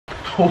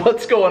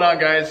What's going on,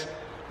 guys?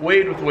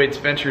 Wade with Wade's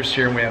Ventures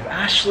here, and we have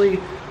Ashley,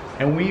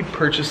 and we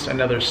purchased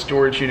another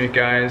storage unit,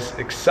 guys.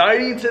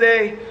 Exciting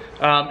today.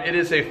 It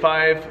is a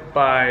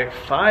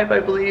 5x5, I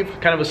believe,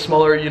 kind of a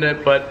smaller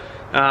unit, but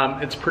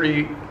it's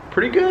pretty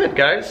good,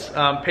 guys.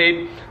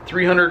 Paid a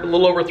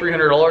little over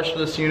 $300 for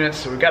this unit,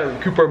 so we got to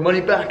recoup our money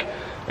back.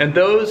 And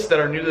those that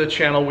are new to the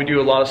channel, we do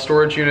a lot of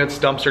storage units,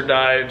 dumpster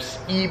dives,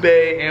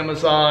 eBay,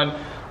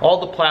 Amazon, all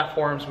the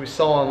platforms we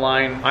sell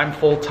online. I'm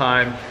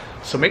full-time.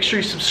 So make sure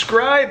you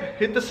subscribe,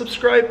 hit the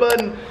subscribe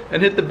button,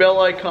 and hit the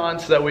bell icon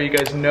so that way you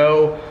guys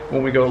know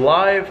when we go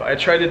live. I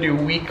try to do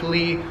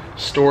weekly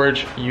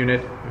storage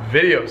unit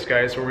videos,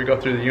 guys, where we go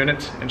through the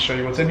units and show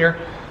you what's in here.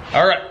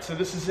 All right, so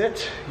this is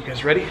it. You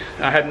guys ready?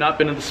 I have not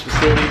been in this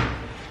facility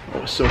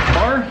so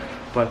far,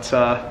 but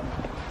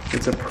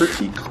it's a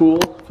pretty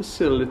cool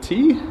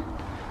facility.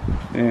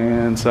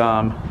 And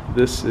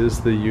this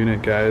is the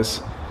unit,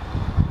 guys.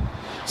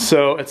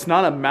 So it's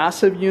not a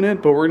massive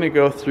unit, but we're gonna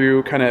go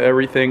through kind of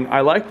everything.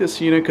 I like this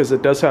unit because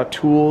it does have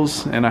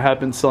tools, and I have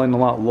been selling a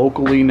lot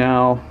locally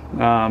now.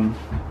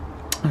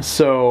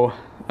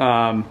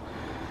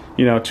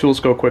 You know, tools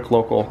go quick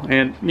local.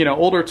 And you know,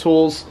 older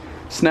tools,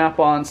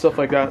 Snap-on, stuff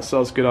like that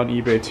sells good on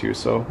eBay too.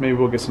 So maybe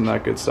we'll get some of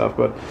that good stuff.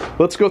 But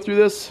let's go through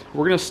this.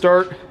 We're gonna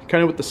start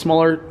kind of with the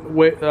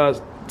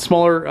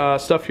smaller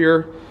stuff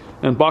here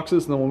and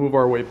boxes, and then we'll move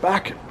our way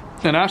back.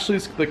 And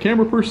Ashley's the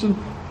camera person.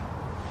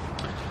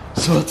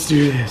 So let's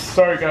do this.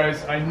 Sorry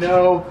guys, I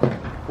know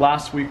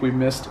last week we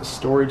missed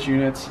storage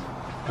units,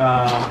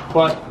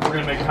 but we're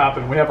gonna make it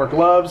happen. We have our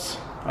gloves.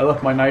 I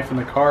left my knife in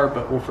the car,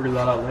 but we'll figure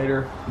that out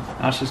later.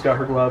 Ashley's got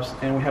her gloves,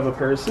 and we have a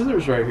pair of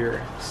scissors right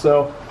here.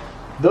 So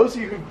those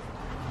of you who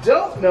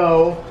don't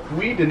know,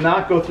 we did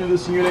not go through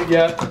this unit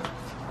yet.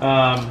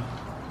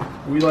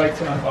 We like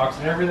to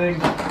unbox everything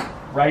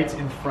right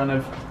in front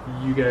of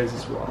you guys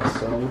as well.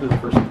 So we'll do the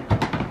first one.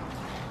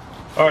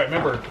 All right,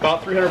 remember,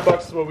 about 300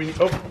 bucks is what we need.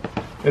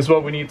 Is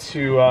what we need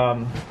to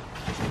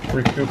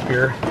recoup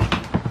here.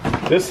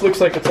 This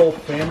looks like it's old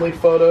family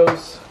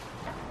photos.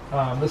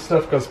 This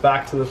stuff goes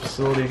back to the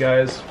facility,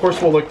 guys. Of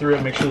course, we'll look through it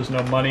and make sure there's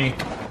no money,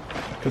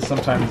 because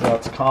sometimes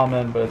that's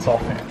common, but it's all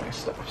family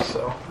stuff.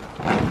 So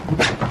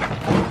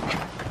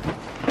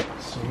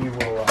we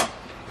will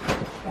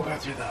we'll go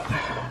through that.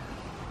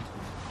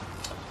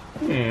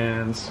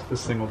 And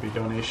this thing will be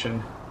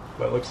donation,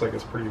 but it looks like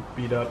it's pretty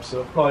beat up,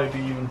 so it'll probably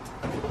be even.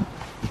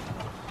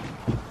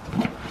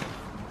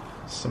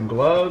 Some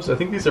gloves. I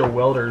think these are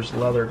welder's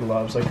leather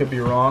gloves. I could be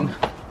wrong,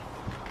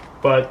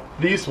 but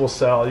these will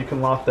sell. You can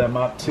lock them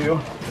up too.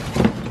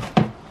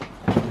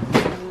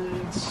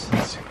 Let's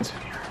see what's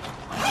in here.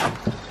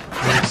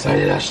 Are you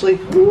excited, Ashley?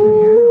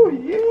 Ooh,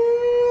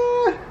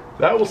 yeah!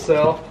 That will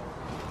sell.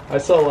 I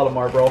sell a lot of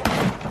Marlboro.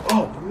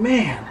 Oh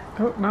man!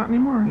 Oh, not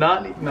anymore.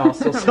 No, I'll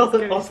still sell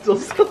it. I'll still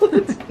sell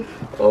it.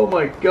 Oh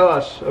my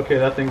gosh. Okay,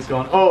 that thing's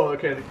gone. Oh,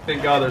 okay.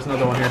 Thank God, there's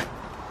another one here.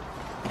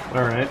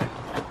 All right.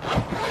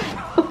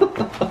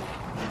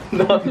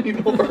 Not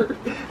anymore.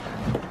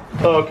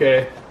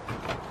 Okay.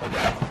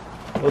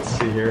 Let's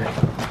see here.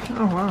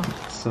 Oh wow.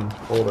 Some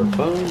older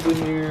phones in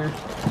here.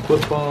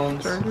 Flip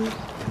phones. Chargers.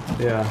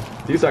 Yeah.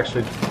 These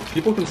actually,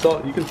 people can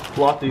sell, you can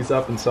lock these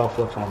up and sell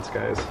flip phones,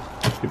 guys.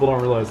 People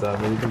don't realize that,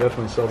 but you can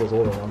definitely sell those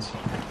older ones.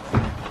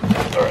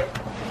 Alright.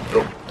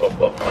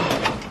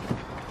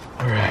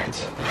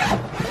 Alright.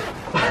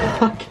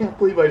 I can't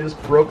believe I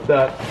just broke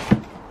that.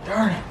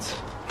 Darn it.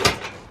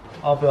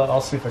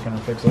 I'll see if I can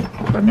fix it.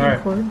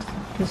 Alright.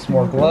 Some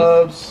more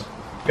gloves.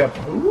 Got,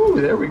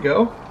 ooh, there we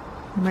go.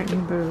 You might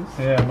need those.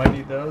 Yeah, I might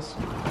need those.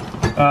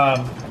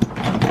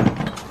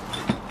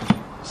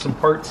 Some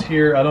parts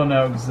here. I don't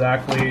know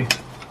exactly. It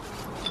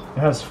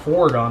has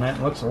Ford on it.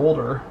 It looks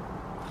older.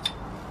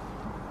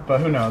 But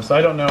who knows?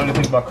 I don't know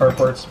anything about car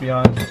parts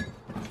beyond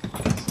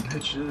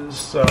hitches.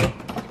 So,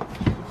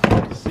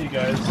 see,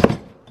 guys.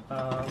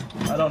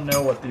 I don't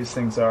know what these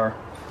things are.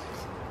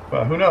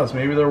 But who knows?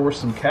 Maybe there was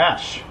some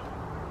cash.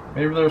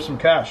 Maybe there was some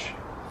cash.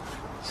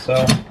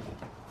 So,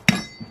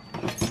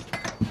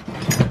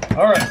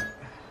 all right.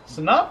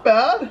 So not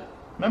bad.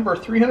 Remember,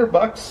 300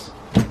 bucks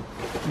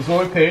is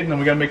what we paid, and then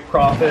we gotta make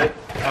profit.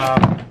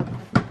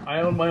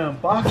 I own my own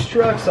box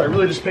truck, so I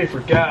really just pay for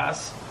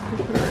gas.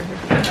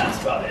 And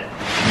that's about it.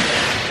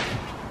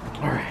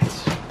 All right.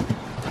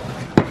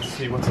 Let's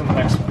see what's on the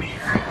next one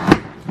here.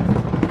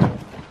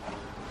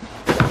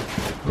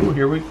 Oh,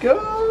 here we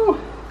go.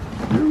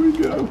 Here we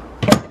go.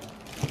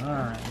 All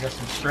right, we got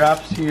some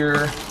straps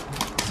here.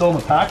 Still in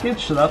the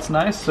package, so that's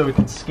nice. So we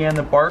can scan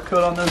the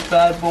barcode on those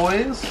bad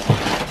boys.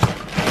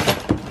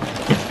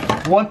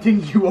 One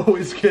thing you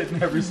always get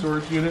in every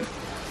storage unit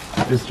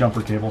is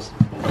jumper cables.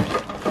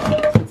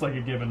 It's like a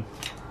given.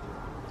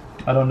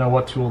 I don't know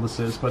what tool this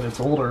is, but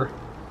it's older.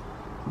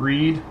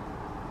 Reed,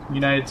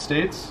 United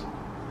States.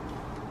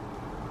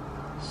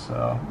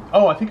 So,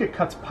 oh, I think it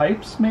cuts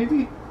pipes,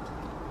 maybe?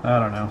 I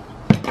don't know.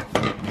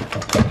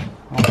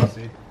 We'll have to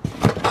see.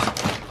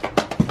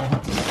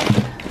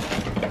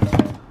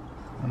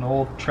 An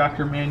old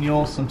tractor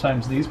manual.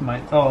 Sometimes these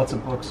might. Oh, that's a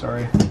book.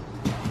 Sorry.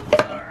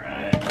 All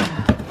right.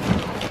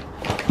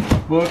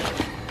 book.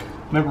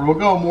 Remember, we'll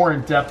go more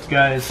in depth,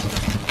 guys,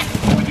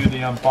 when we do the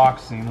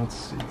unboxing. Let's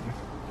see.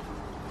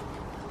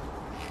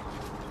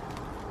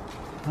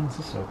 How does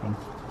this open?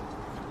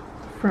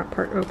 Front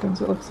part opens.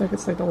 It looks like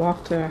it's like a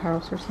loft to a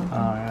house or something.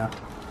 Oh yeah.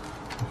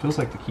 It feels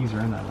like the keys are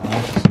in that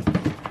one.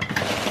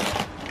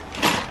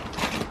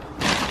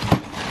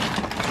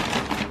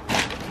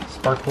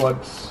 Spark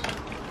plugs.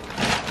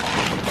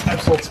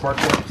 I've sold spark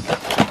plugs.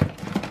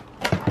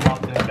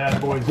 Lock them bad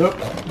boys up.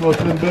 Lock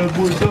them bad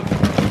boys up.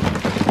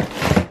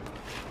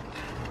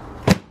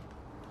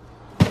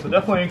 So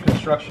definitely in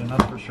construction,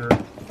 that's for sure.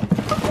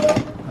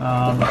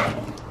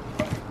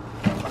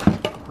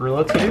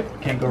 Gorilla tape,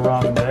 can't go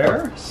wrong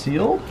there.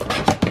 Sealed.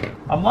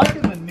 I'm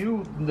liking the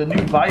new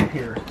vibe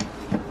here.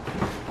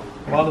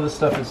 A lot of this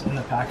stuff is in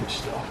the package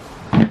still.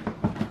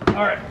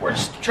 All right, we're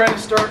just trying to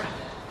start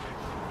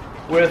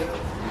with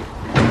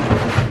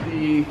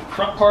the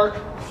front part.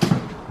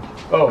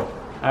 Oh,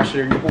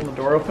 actually, are you holding the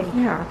door open?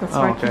 Yeah, that's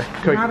Oh, why okay. I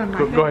keep nodding my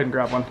Go head. ahead and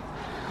grab one.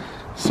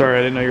 Sorry,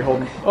 I didn't know you're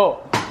holding.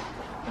 Oh,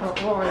 Oh,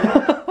 boy.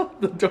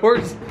 the door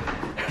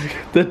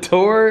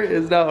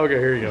is now. Okay,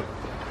 here you go.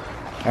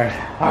 All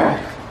right.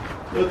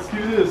 Let's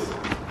do this.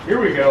 Here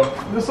we go.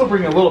 This will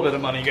bring a little bit of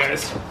money,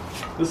 guys.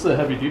 This is a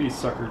heavy duty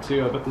sucker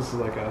too. I bet this is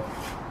like a,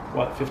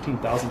 what,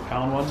 15,000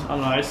 pound one? I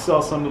don't know. I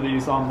sell some of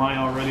these online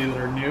already that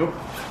are new.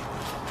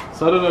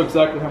 So I don't know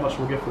exactly how much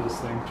we'll get for this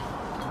thing.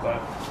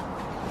 But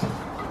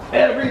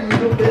every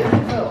little bit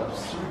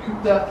helps to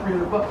recoup that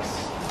 300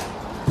 bucks.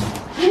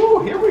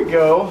 Ooh, here we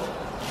go.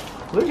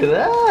 Look at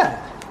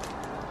that.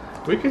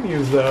 We can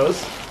use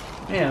those.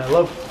 Man, I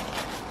love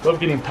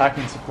getting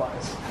packing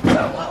supplies.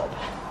 That'll help.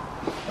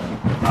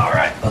 All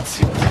right, let's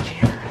see what's in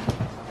here.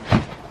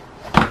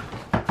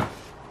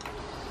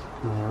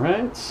 All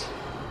right.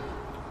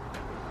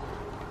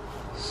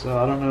 So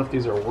I don't know if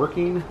these are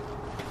working,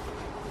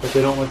 but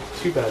they don't look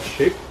too bad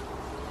shape.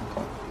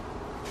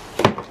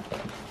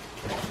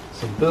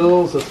 Some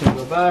bills, that's gonna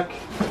go back.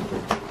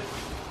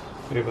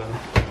 We have an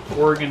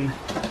Oregon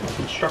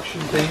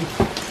construction thing.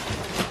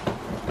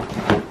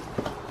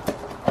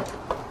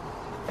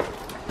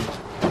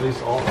 Are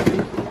these all?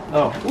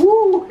 Oh,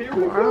 ooh, here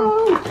we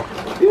go.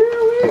 Here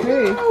we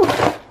go.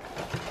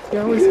 You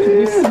always can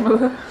use some of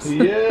those.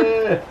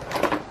 Yeah.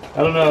 I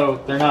don't know.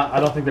 They're not. I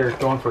don't think they're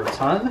going for a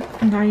ton.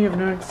 Now you have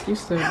no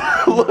excuse to.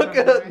 Look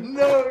at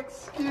no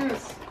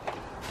excuse.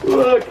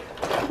 Look.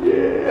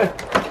 Yeah.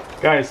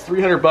 Guys,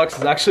 300 bucks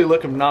is actually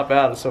looking not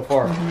bad so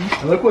far.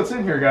 And look what's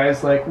in here,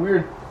 guys. Like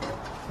we're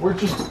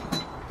just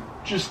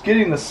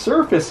getting the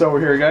surface over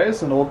here,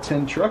 guys. An old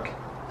tin truck.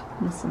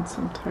 Missing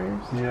some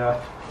tires.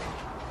 Yeah.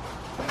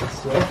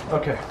 So,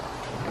 okay.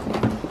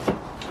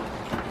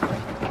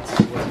 Let's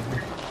see what's in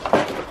here.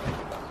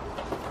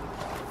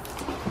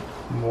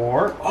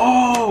 More.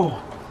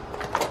 Oh!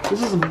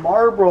 This is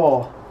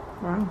marble.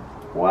 Wow.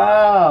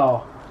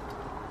 Wow.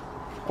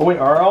 Oh wait,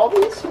 are all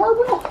these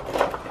marble?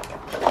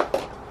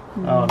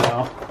 Oh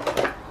no.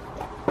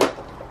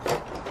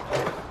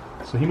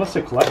 So he must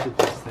have collected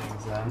these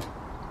things then.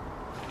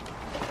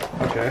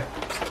 Okay.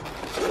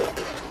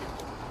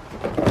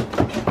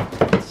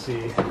 Let's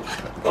see.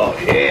 Oh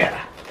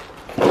yeah!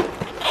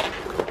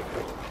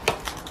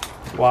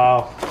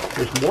 Wow,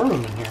 there's more of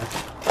them in here.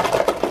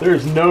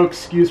 There's no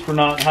excuse for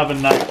not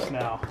having knives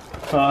now.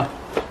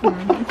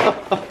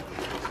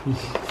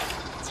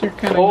 It's your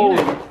kind of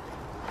unit.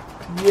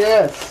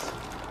 Yes!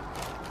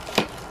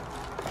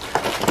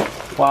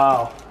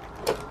 Wow.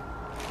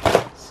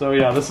 So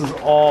yeah, this is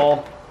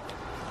all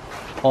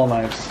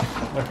knives.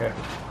 Okay.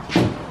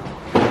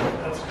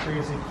 That's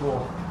crazy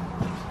cool.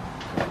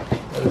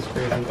 That is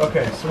crazy.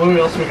 Okay, so what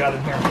else we got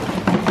in here?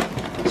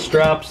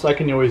 Straps, I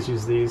can always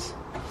use these.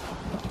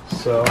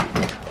 So,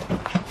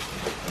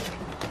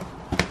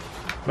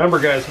 remember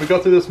guys, we go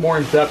through this more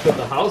in depth at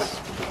the house.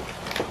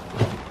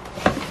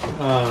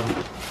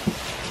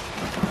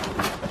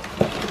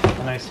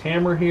 A nice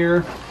hammer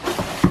here.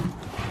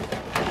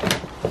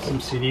 Some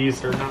CDs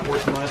that are not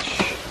worth much.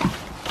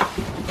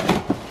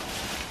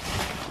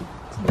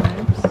 Some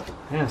knives.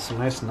 Yeah, some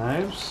nice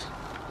knives.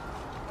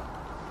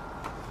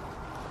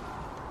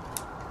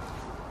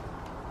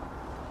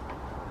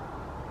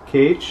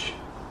 Cage.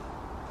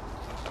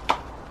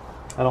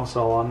 I don't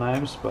sell on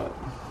knives, but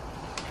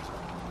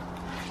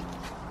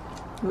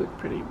They look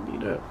pretty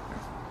beat up.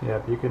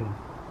 yeah, you can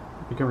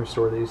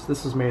restore these.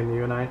 This is made in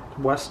the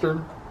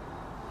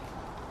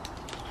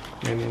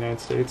Made in the United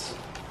States.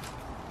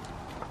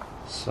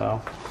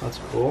 So that's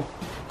cool.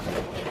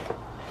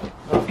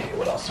 Okay,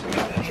 what else do we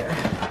got in here?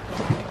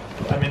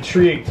 I'm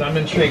intrigued.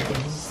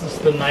 Is this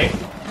the knife?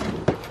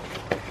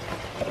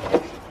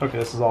 Okay,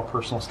 this is all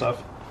personal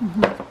stuff.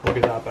 We'll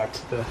get that back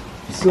to the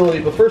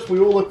facility. But first we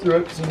will look through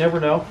it because you never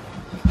know.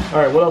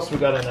 Alright, what else we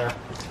got in there?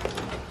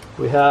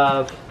 We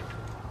have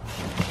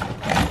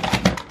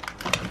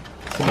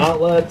some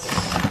outlets.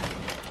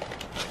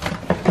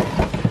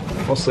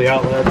 Mostly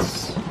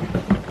outlets.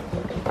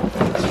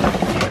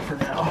 For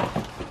now.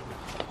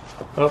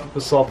 Oh,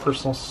 this is all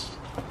personal.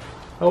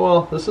 Oh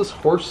well, this is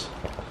horse.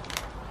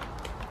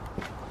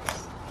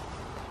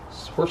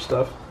 This is horse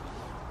stuff.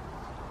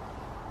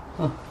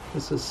 Huh,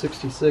 this is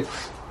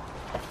 66.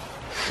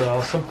 That's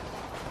awesome.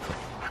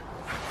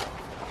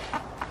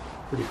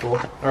 Pretty cool.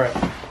 Alright.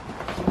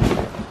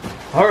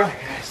 Alright,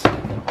 guys.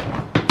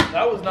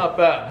 That was not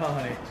bad, huh,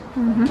 honey?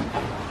 Mm-hmm.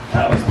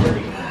 That was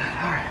pretty good.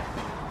 Alright.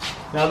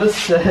 Now this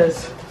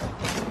says,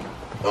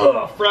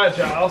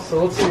 fragile,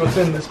 so let's see what's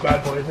in this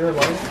bad boy. Is there a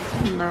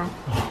light? No.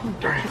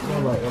 Alright, no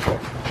light, okay.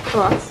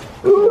 Oh, that's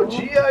Ooh,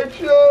 G.I.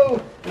 Joe!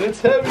 And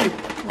it's heavy.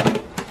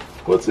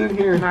 What's in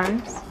here?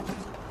 knives.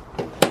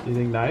 You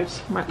think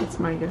knives? It's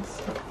my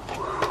guess.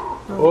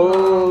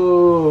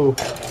 Oh!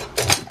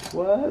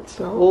 What? Belts.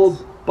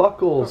 Old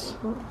buckles.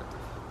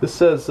 This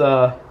says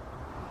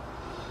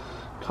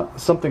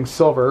something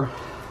silver.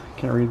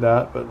 Can't read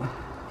that, but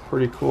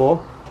pretty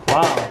cool.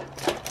 Wow.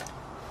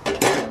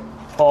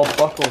 All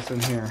buckles in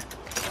here.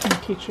 And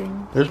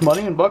keychain. There's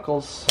money in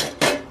buckles.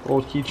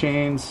 Old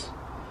keychains.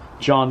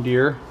 John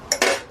Deere.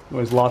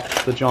 Always lock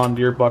the John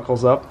Deere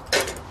buckles up.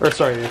 Or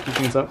sorry, the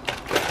keychains up.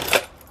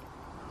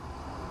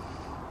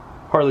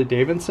 Harley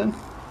Davidson.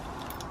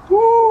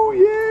 Woo,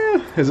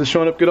 yeah! Is it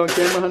showing up good on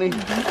camera, honey?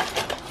 Mm-hmm.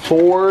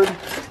 Ford.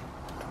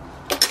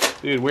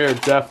 Dude, we are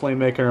definitely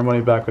making our money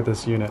back with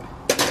this unit.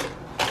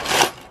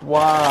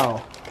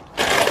 Wow.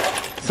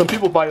 Some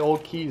people buy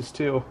old keys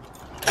too.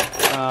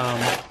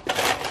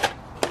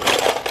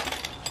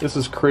 This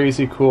is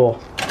crazy cool.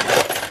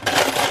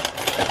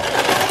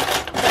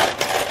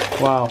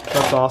 Wow,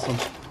 that's awesome.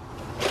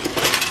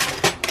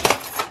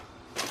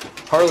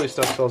 Harley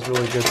stuff smells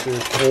really good too.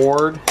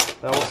 Ford,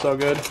 that will sell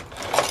good.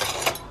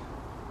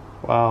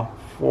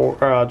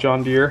 Wow,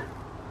 John Deere.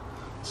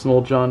 It's an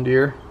old John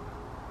Deere.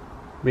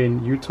 I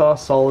mean, Utah,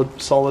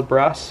 solid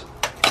brass.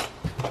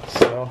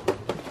 So,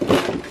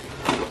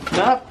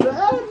 not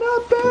bad,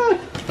 not bad.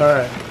 All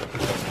right,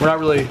 we're not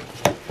really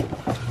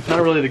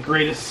the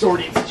greatest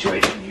sorting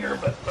situation here,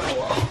 but oh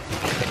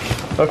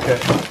well. Okay.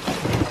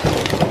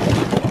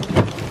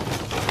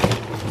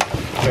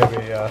 Maybe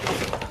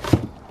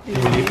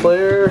DVD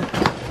player,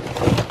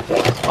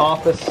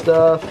 office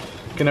stuff.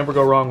 Can never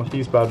go wrong with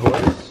these bad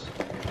boys.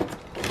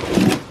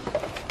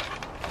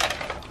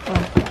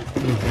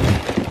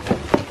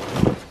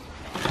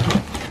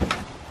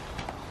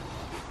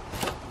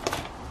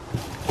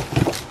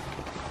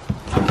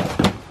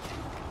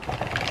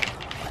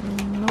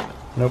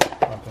 Nope,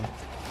 nothing.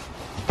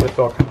 They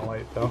felt kind of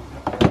light though.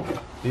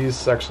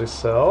 These actually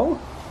sell.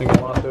 We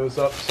can lock those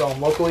up, sell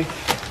them locally.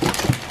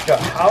 Got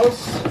a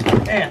house,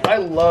 and I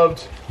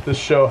loved the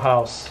show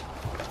house.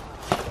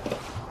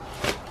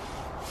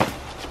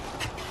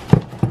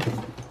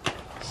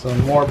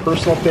 Some more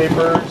personal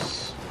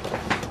papers.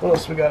 What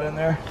else we got in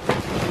there?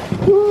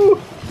 Woo!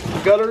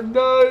 We got our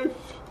knife.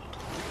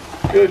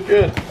 Good,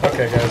 good.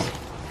 Okay, guys.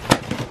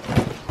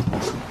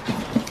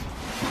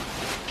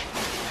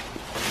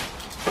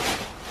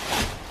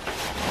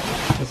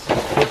 This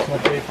is personal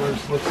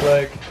papers, looks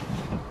like.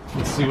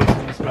 Let's see what's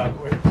in this bad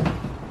boy.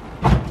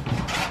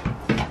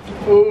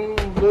 Oh,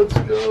 let's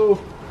go.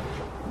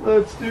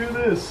 Let's do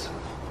this.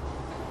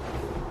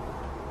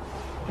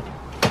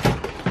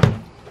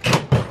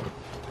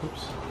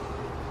 Oops.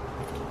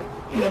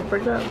 Yeah,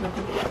 break that.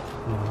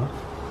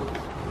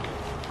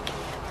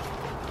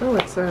 Oh,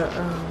 it's a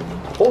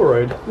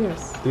Polaroid.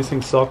 yes. These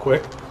things sell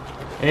quick.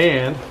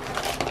 And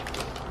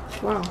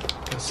Wow.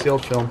 a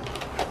sealed film.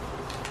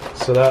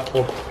 So that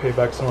will pay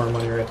back some more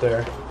money right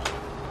there.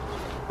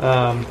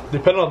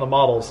 Depending on the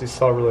models, these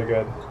sell really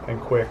good and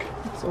quick.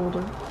 It's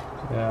older.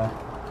 Yeah.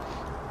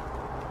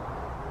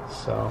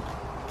 So,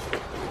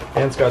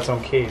 and it's got its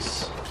own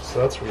case, so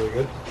that's really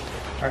good.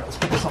 All right, let's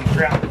put this on the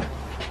ground.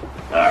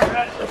 All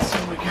right, let's see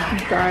what we got.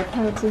 The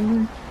iPad's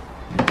in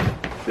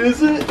there.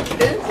 Is it?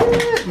 Is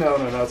it? No,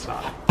 it's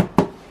not.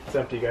 It's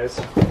empty, guys.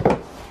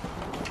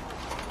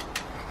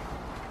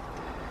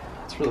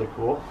 It's really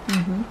cool.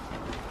 Mm-hmm.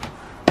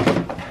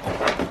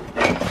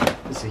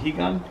 Is it a heat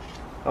gun?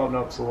 Oh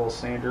no, it's a little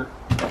sander.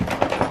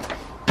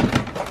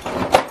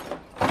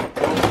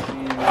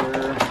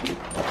 Sander.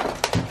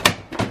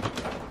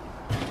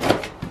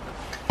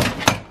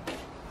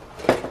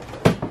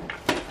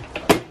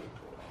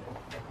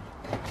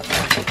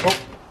 Oh.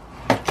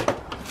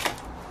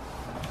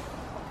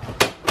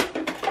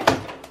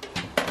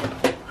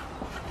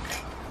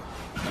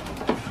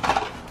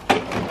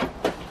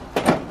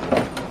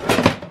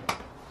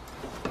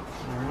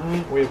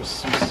 Alright, we have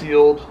some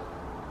sealed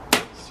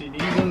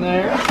CDs in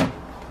there.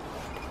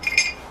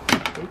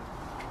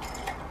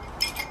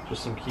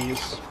 Just some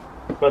keys.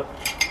 But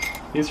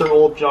these are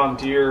old John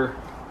Deere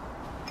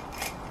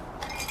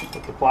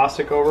with the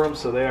plastic over them,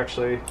 so they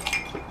actually,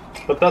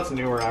 but that's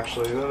newer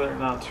actually. They're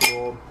not too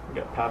old. We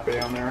got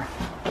Pape on there.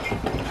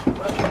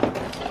 But it's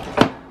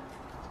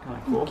kind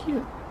of cool.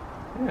 Cute.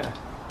 Yeah.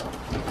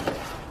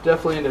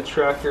 Definitely into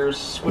trackers.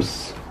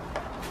 Swiss.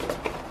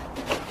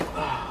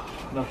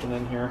 Nothing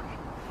in here.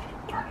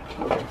 Darn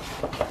it. Okay.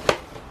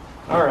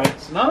 Alright,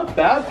 so not a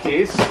bad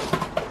case.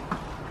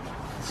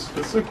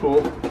 This is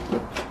cool.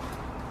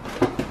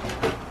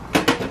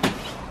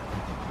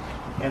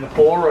 And the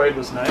Polaroid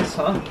was nice,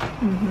 huh?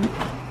 Mm-hmm.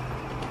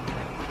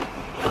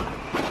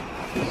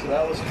 So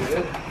that was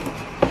good.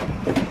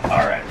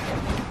 All right.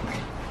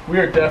 We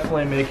are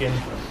definitely making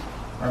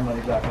our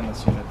money back on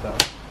this unit, though.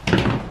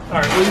 All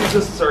right, we'll use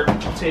this as our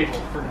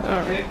table for now.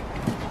 Okay.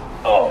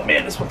 Oh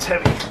man, this one's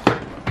heavy.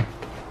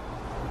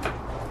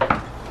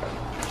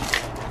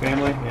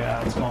 Family,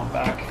 yeah, it's going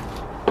back.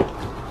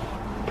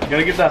 You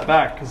gotta give that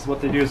back because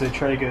what they do is they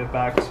try to get it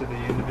back to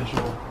the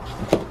individual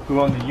who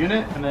owned the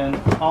unit, and then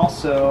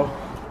also.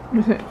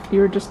 You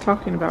were just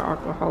talking about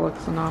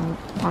Alcoholics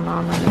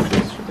Anonymous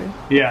yesterday.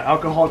 Yeah,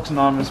 Alcoholics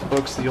Anonymous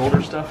books, the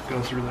older stuff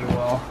goes really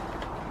well.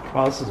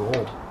 Wow, this is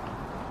old.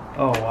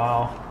 Oh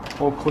wow,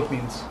 old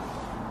clippings.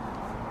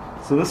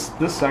 So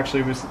this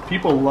actually was,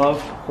 people love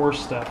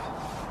horse stuff.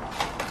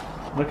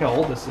 Look how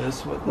old this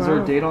is. What, is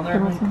there a date on there?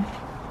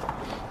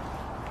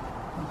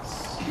 Let's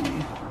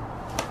see.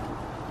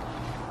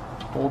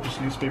 Oldest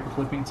newspaper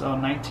clippings. Oh,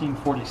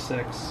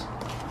 1946.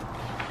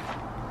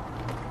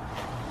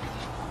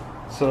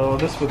 So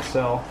this would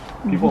sell.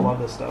 People love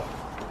this stuff.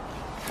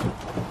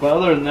 But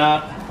other than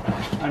that,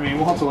 I mean,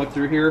 we'll have to look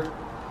through here,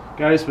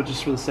 guys, but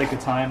just for the sake of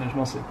time, there's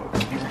mostly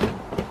books in here.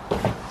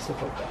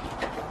 Stuff like that.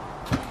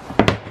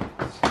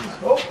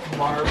 Oh,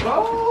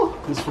 marble.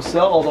 This will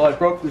sell, although I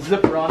broke the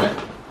zipper on it,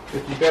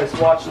 if you guys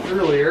watched it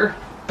earlier.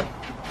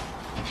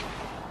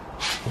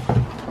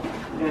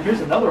 And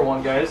here's another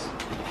one, guys.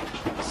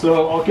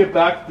 So I'll get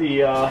back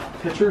the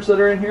pictures that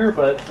are in here,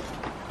 but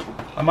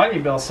I might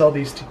even be able to sell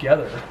these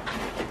together.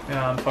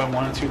 If I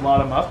wanted to lot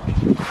them up,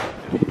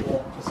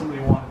 if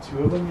somebody wanted two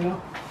of them, you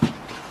know.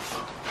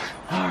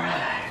 All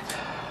right.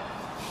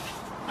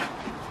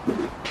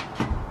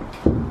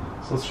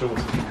 So let's show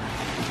what's in here.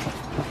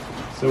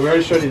 So we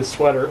already showed you the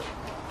sweater.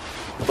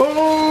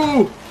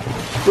 Oh!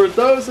 For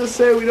those that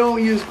say we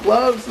don't use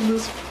gloves in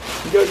this,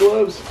 you got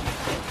gloves.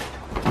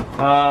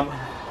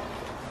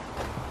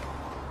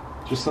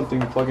 Just something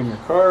to plug in your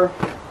car.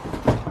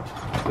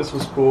 This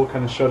was cool.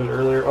 Kind of showed it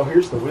earlier. Oh,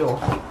 here's the wheel.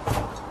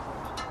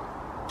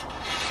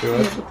 Yeah,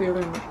 but the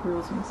other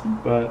wheel's missing.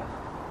 But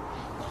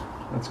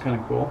that's kind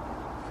of cool.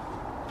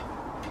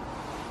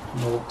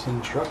 An old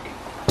tin truck.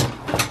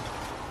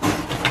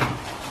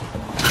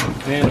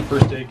 And a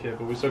first aid kit,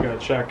 but we still gotta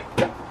check.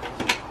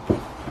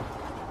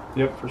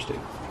 Yep, first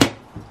aid.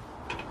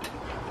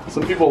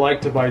 Some people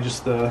like to buy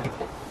just the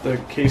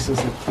cases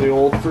that the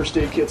old first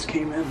aid kits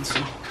came in.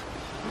 So.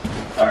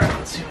 All right,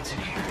 let's see what's in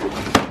here.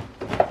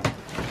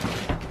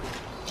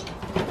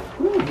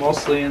 Ooh,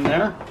 mostly in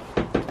there.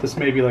 This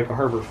may be like a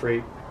Harbor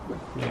Freight.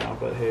 Yeah,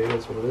 but hey,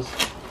 that's what it is.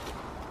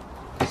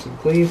 Some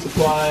cleaning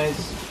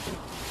supplies.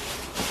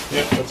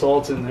 Yep, that's all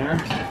that's in there.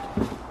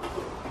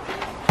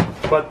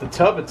 But the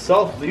tub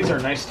itself, these are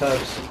nice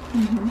tubs.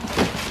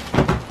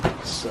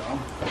 So,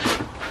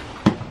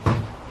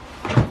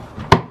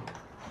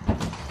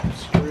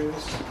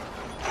 screws.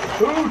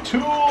 Ooh,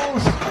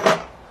 tools!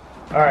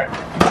 Alright,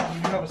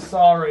 we have a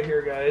saw right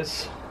here,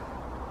 guys.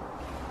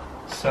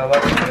 So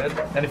that's good.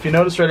 And if you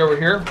notice right over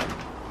here,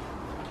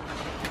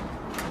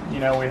 you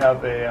know, we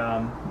have a, I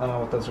don't know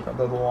what those are called,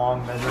 the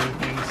long measuring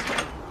things.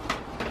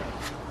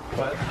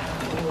 But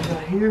what do we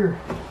got here?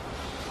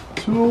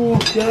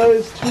 Tools,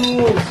 guys,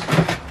 tools.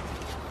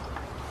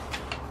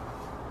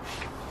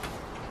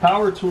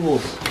 Power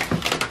tools.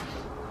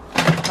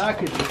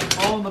 Packaging,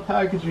 all in the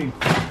packaging.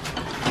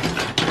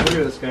 Look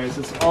at this, guys,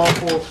 it's all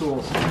full of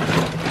tools.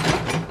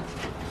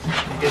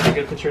 You get a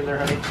good picture in there,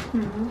 honey?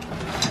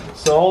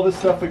 So all this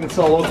stuff we can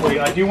sell locally.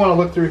 I do want to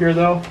look through here,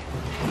 though.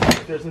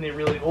 If there's any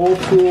really old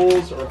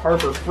tools or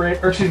Harbor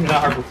Freight, or excuse me,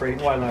 not Harbor Freight,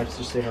 why not I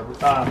just say Harbor?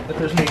 If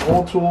there's any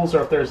old tools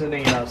or if there's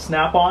any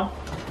snap-on,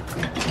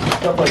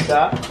 stuff like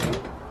that.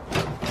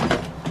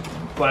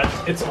 But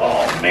it's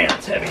all, man,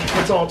 it's heavy.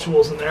 It's all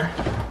tools in there.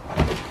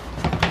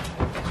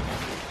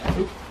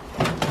 Oop.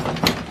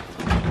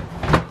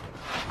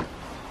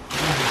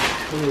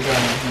 What do we got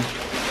in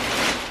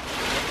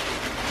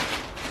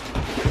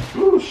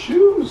here? Ooh,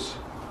 shoes.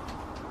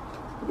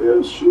 Look at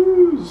those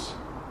shoes.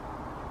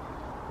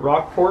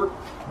 Rockport.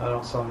 I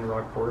don't sell any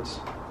Rockports.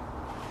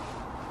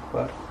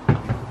 But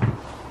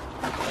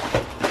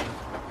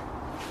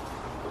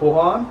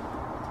Kohan.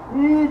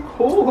 Ooh,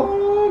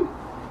 Kohan.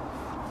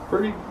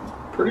 Pretty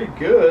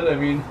good. I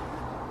mean,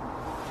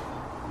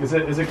 is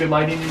it good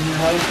lighting in your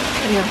house?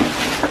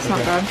 Yeah, it's not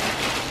bad.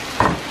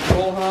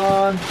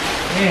 Kohan.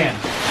 Man.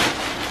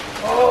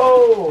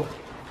 Oh,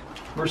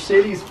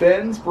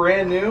 Mercedes-Benz,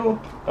 brand new.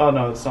 Oh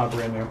no, it's not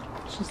brand new.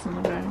 It's just in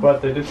the bag.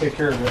 But they did take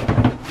care of it.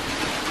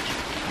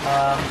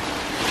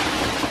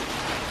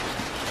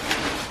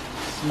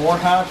 Some more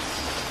hats.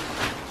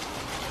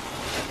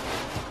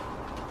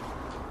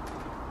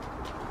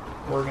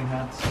 Oregon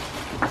hats.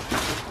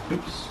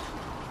 Oops.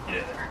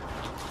 Yeah, there.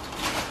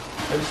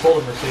 I just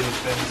sold a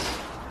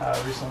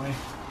Mercedes-Benz recently.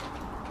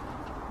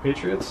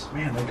 Patriots?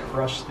 Man, they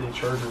crushed the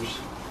Chargers.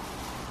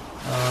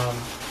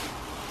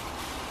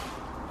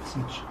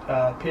 Some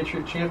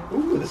Patriot champ.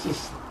 Ooh, this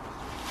is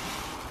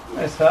a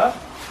nice hat.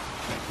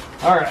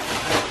 All right.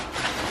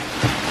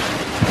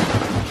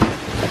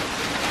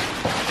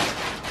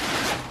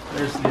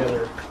 There's the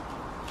other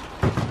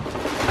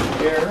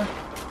pair.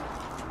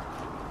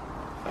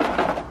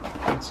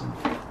 Let's missing?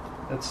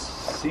 It's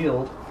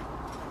sealed.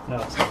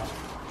 No, it's not.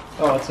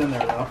 Oh, it's in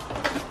there though.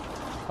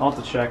 I'll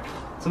have to check.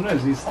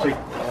 Sometimes these take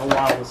a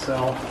while to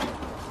sell.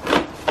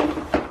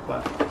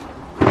 But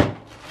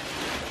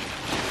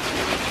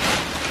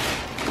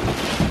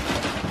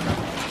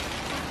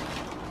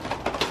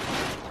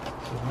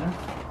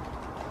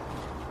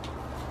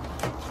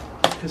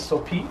Pistol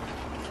Pete.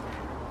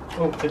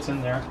 Oh, it's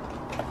in there.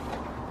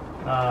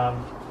 Yeah.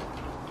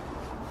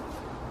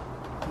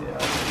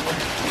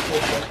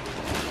 Okay.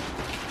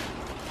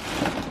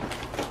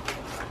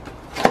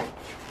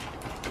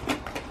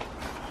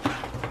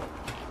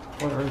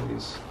 What are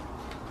these?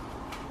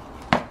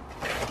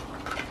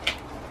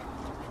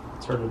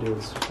 It's hard to do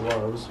with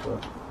gloves,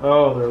 but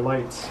oh, they're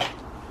lights.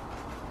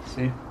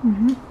 See?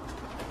 Mm-hmm.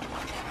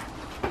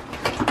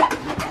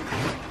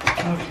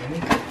 Okay.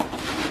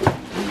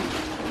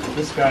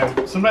 This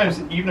guy,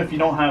 sometimes even if you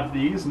don't have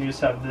these and you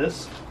just have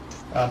this,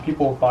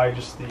 people will buy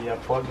just the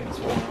plugins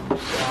for them.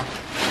 So,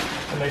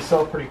 and they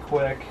sell pretty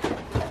quick.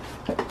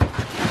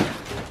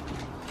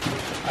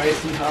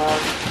 Icy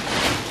Hot.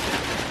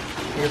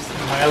 Here's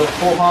my other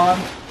full Hon,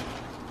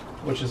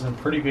 which is in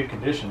pretty good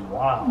condition.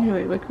 Wow. Yeah,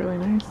 they look really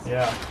nice.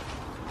 Yeah.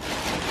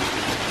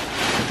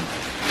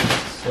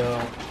 So,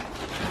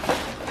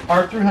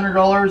 our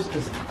 $300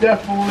 is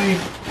definitely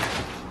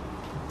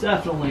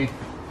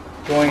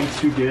going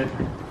to get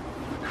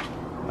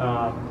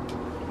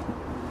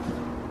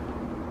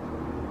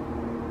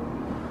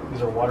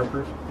these are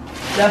waterproof.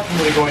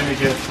 Definitely going to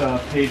get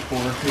paid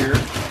for here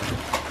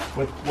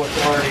with what's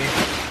already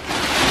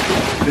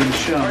been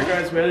shown. Alright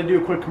guys, we had to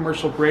do a quick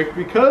commercial break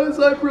because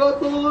I brought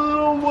the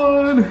little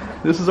one.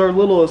 This is our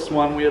littlest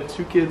one. We have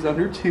 2 kids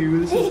under 2.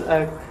 This is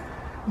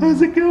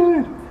how's it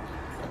going?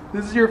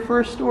 This is your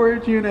first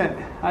storage unit.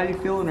 How are you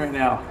feeling right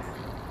now?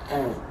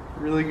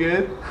 Really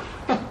good?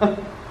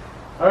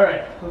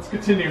 Alright, let's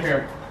continue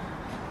here.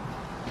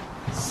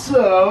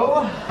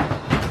 So,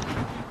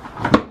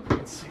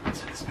 let's see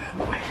what's in this bad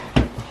boy.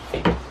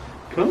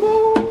 Come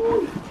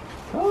on!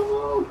 Come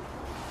on!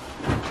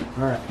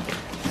 Alright.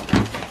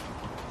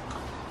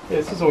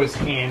 This is always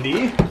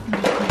handy.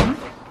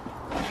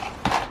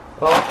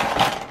 Oh,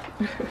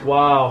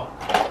 wow.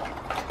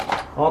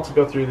 I'll have to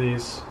go through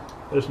these.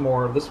 There's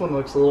more. This one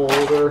looks a little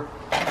older.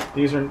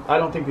 These are, I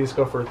don't think these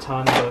go for a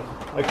ton, but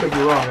I could be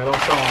wrong. I don't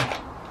sell them.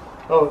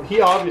 Oh,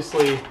 he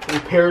obviously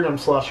repaired them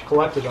 /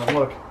 collected them.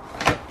 Look.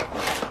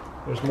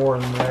 There's more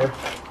in there.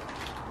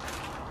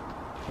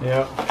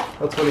 Yeah,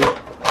 that's what he...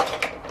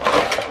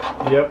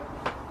 Yep.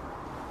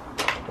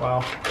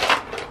 Wow.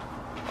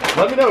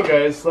 Let me know,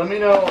 guys. Let me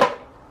know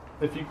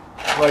if you...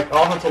 Like,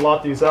 I'll have to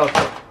lot these out.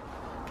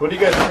 What do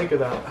you guys think of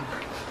that?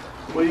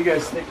 What do you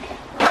guys think?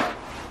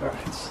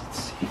 Alright, let's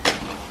see.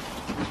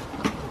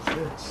 What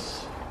is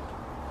this?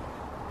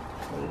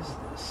 What is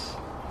this?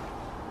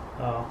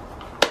 Oh.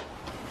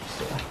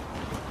 So,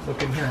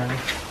 look in here, honey.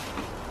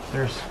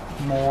 There's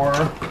more.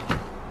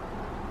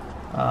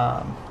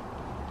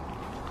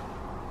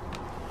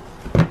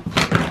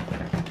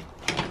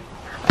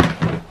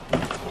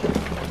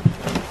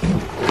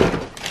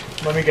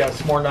 Let me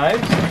guess, more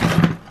knives?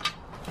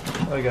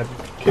 I got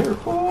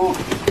careful.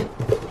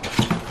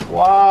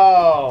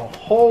 Wow,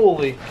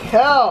 holy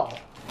cow.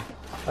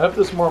 I have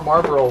this more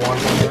Marlboro one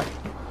in here.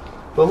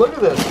 But look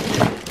at this.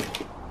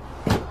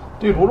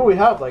 Dude, what do we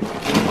have? Like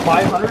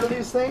 500 of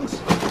these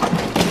things?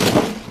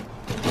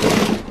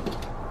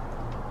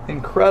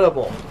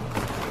 Incredible.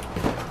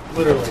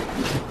 Literally.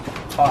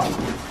 Wow.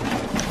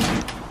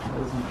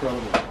 That is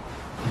incredible.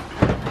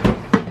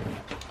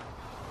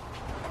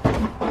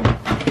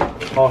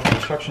 All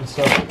construction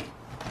stuff.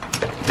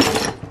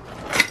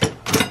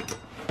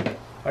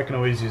 I can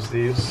always use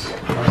these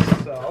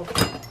myself.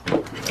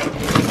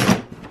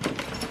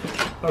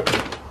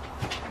 Okay.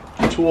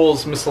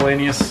 Tools,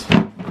 miscellaneous,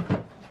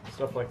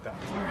 stuff like that.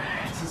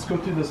 Alright, so let's go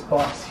through this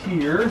box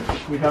here.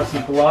 We have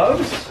some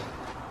gloves.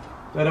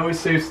 That always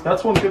saves.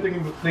 That's one good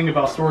thing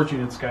about storage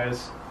units,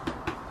 guys.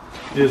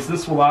 Is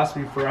this will last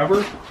me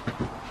forever.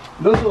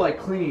 Those are like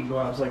cleaning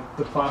gloves, like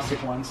the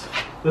plastic ones.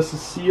 This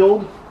is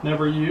sealed,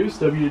 never used,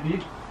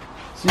 WD.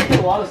 So you get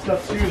a lot of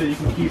stuff too that you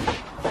can keep.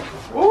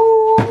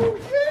 Oh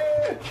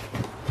yeah!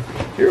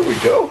 Here we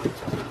go.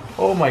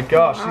 Oh my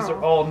gosh, wow. These are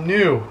all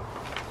new.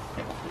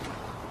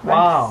 Nice.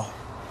 Wow.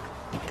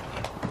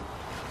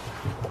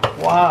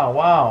 Wow,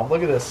 wow,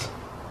 look at this.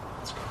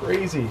 It's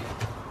crazy.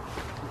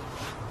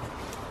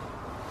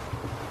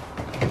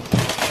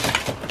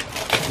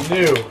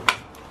 New.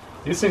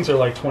 These things are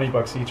like 20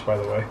 bucks each, by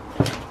the way.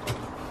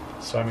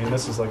 So I mean,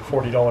 this is like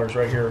 $40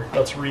 right here.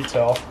 That's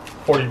retail,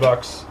 40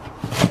 bucks.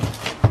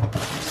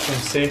 Some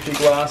safety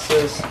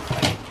glasses.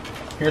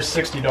 Here's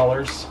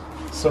 $60.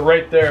 So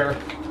right there,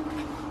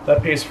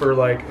 that pays for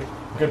like a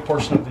good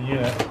portion of the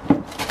unit.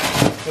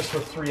 Just for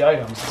 3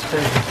 items. It's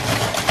crazy.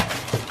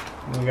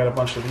 And we got a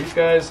bunch of these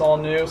guys, all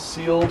new,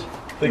 sealed.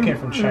 They came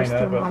from China.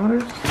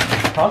 Thermometers?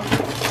 Huh?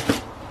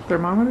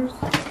 Thermometers?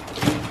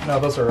 No,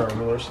 those are our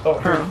rulers. Oh,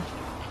 here.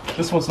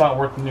 This one's not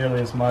worth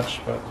nearly as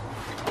much, but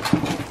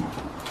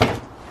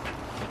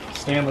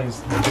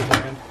Stanley's the good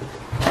brand.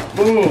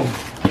 Boom!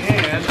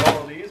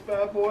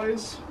 bad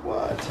boys.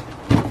 What?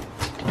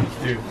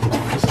 Dude,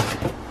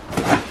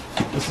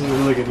 this is a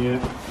really good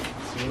unit.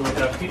 Let's see what we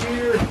have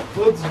here.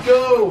 Let's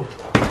go.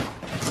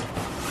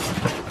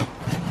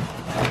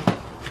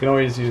 You can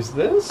always use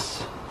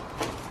this.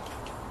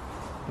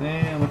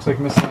 And looks like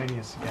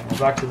miscellaneous again. We're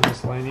back to the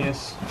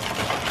miscellaneous.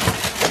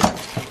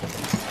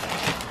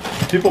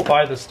 People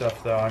buy this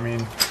stuff though. I mean,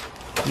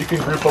 you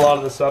can group a lot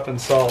of this up and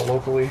sell it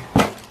locally.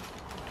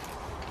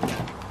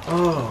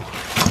 Oh,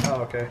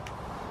 okay.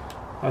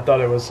 I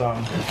thought it was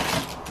something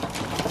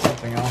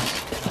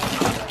else.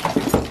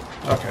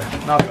 Okay,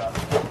 not bad.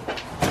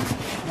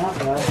 Not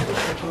bad.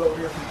 Let's put it over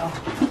here for now.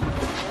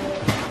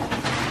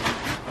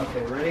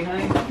 Okay, ready,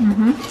 honey?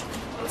 Mm-hmm.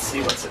 Let's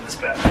see what's in this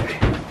bad boy.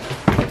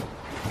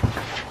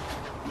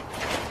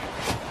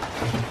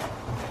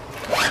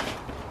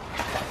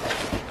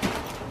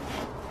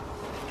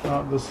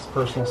 Oh, this is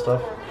personal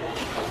stuff.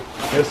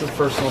 This is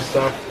personal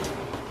stuff.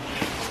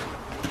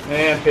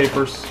 And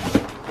papers.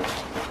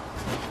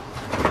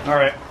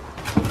 Alright.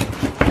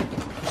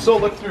 So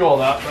look through all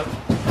that, but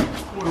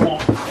we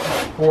won't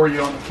bore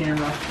you on the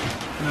camera.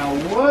 Now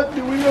what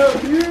do we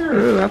have here?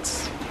 Ooh,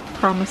 that's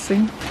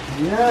promising.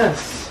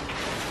 Yes.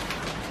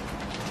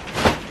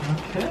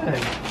 Okay.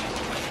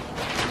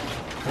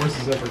 Where's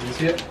the zipper? Do you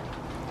see it?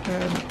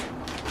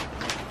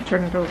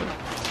 Turn it over.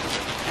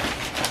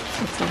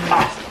 It's on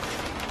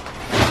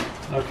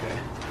the Okay.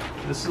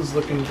 This is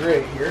looking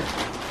great here.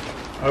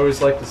 I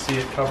always like to see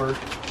it covered.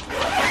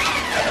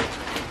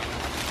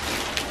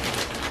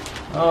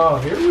 Oh,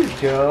 here we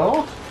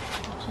go.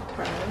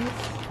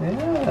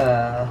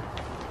 Yeah.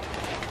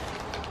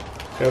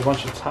 Got a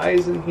bunch of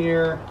ties in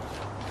here.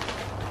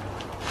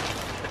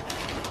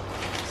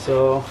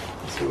 So,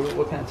 let's see,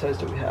 what kind of ties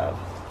do we have?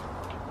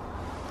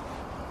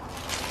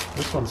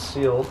 This one's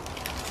sealed.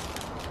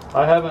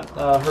 I haven't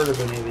heard of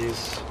any of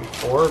these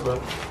before,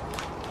 but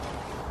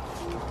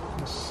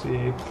let's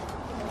see.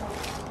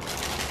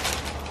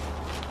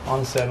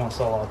 Honestly, I don't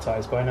sell a lot of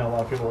ties, but I know a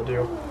lot of people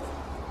do.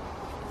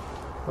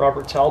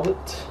 Robert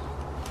Talbot.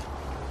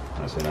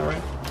 Am I saying that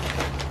right?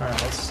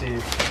 Alright, let's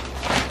see.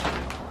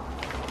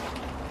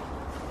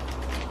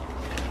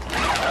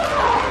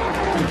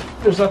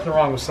 There's nothing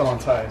wrong with selling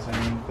ties. I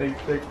mean,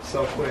 they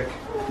sell quick.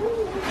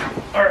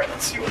 Alright,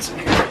 let's see what's in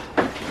here.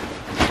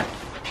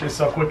 They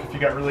sell quick if you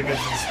got really good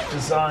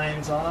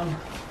designs on them.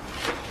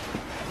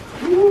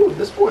 Ooh,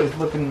 this boy's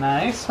looking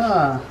nice,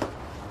 huh?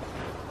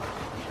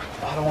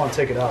 I don't want to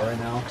take it out right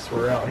now because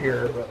we're out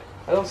here, but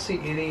I don't see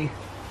any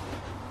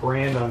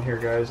brand on here,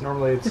 guys.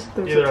 Normally it's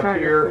either up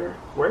here.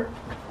 Where?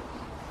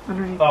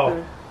 Underneath.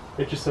 Oh,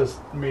 it just says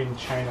made in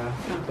China.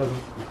 It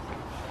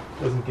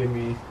doesn't give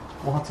me.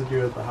 We'll have to do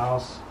it at the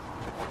house.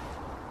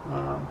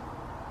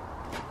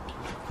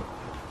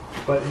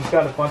 But he's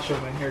got a bunch of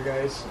them in here,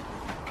 guys.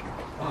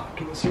 Oh,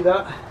 can you see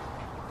that?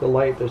 The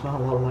light. There's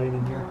not a lot of light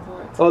in here.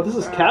 Oh, this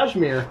is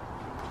cashmere.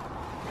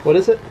 What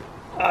is it?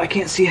 Oh, I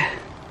can't see it.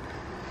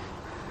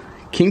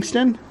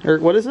 Kingston? Or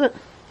what is it?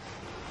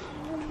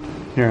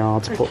 Here, I'll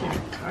have to pull.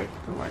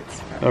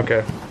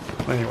 Okay.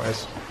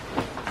 Anyways,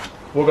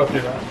 we'll go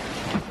through that.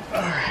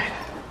 Alright.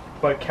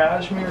 But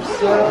cashmere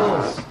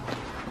sells.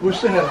 Wish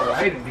they had a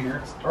light in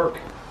here. It's dark.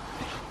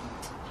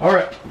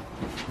 Alright.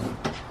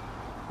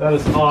 That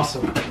is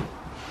awesome.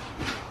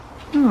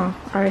 Oh,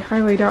 I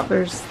highly doubt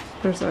there's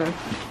a.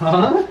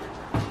 Huh?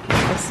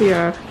 I see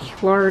a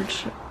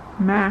large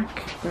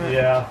Mac.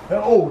 Yeah.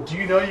 Oh, do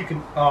you know you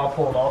can? I'll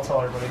pull it. I'll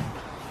tell everybody.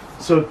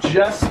 So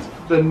just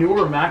the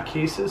newer Mac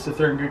cases, if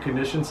they're in good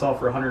condition, sell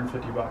for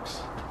 150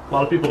 bucks. A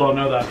lot of people don't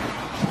know that.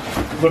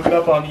 Look it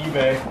up on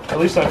eBay. At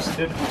least it's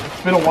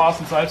been a while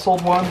since I've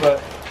sold one, but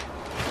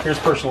here's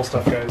personal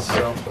stuff, guys.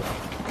 So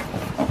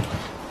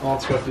well,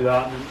 let's go through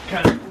that and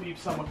kind of leave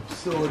some of the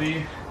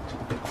facility.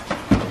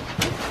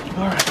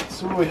 All right.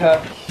 So what do we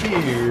have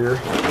here?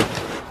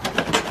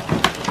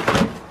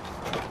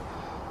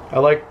 I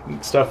like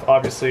stuff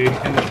obviously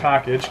in the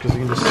package because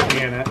you can just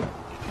scan it.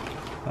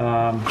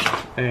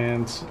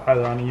 And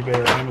either on eBay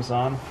or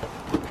Amazon.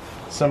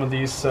 Some of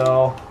these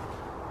sell.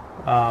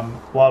 A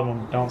lot of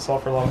them don't sell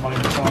for a lot of money,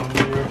 but some of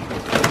them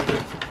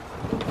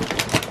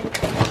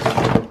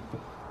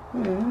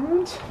do.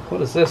 And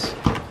what is this?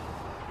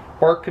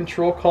 Bark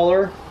control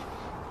color.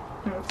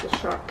 No, it's a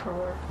shot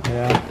collar.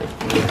 Yeah.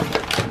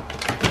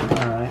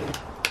 Alright.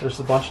 There's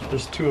a bunch.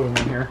 There's two of them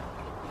in here.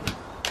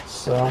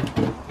 So,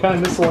 kind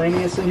of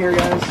miscellaneous in here,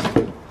 guys.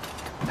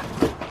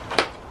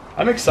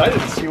 I'm excited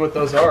to see what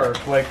those are.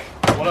 Like,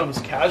 one of them is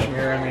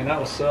cashmere. I mean, that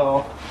will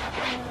sell.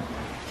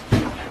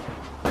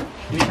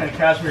 Any kind of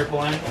cashmere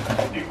blend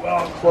do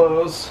well in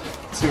clothes.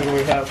 Let's see what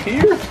we have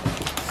here.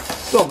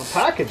 Still in the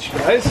package,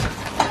 guys.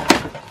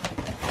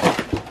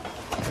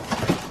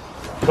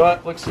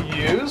 But looks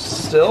used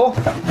still.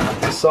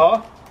 You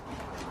saw.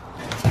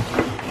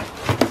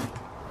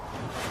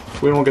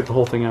 We won't get the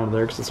whole thing out of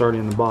there because it's already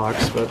in the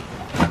box. But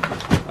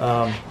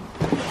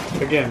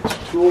again,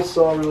 tools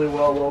sell really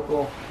well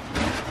local.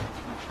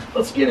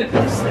 Let's get into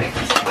this thing.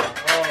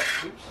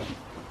 Oh, oops.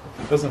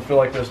 Doesn't feel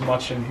like there's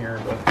much in here,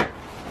 but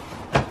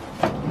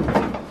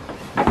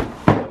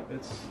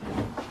it's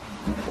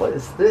What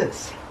is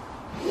this?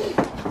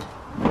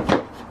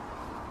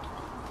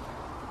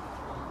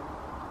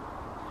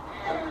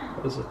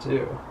 What does it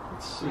do?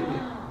 Let's see.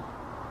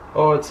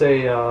 Oh, it's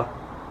a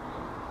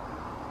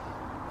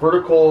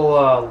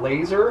vertical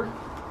laser.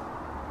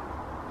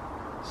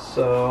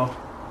 So,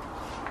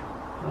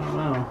 I don't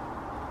know.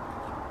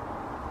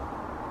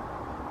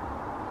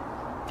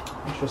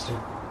 Interesting.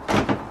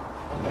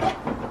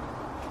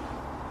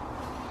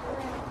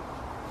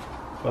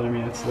 But I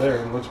mean, it's there.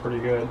 It looks pretty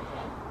good.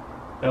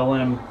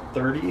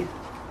 LM30.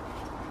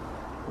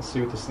 Let's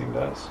see what this thing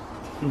does.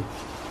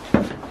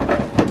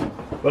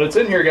 But it's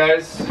in here,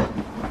 guys,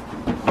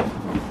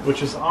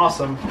 which is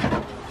awesome.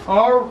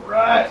 All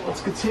right, let's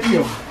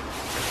continue.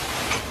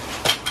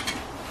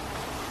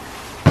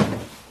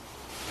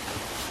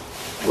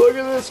 Look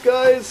at this,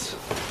 guys.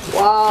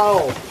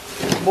 Wow.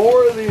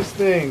 More of these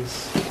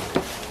things.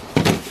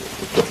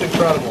 It's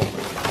incredible.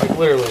 Like,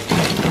 literally.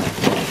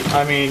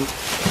 I mean,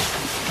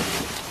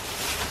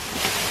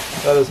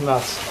 that is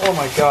nuts. Oh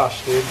my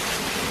gosh, dude.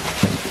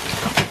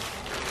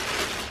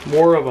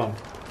 More of them.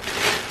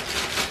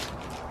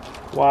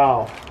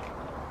 Wow.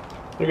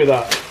 Look at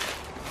that.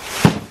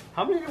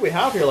 How many do we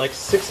have here? Like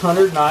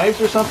 600 knives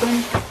or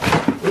something?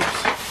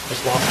 Oops.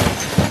 Just lost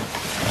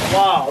it.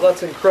 Wow,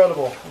 that's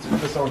incredible. Let's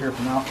put this over here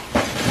for now.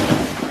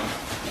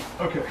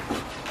 Okay.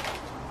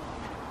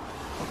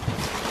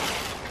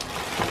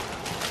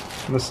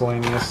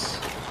 Miscellaneous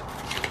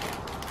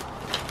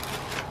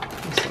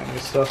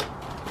stuff.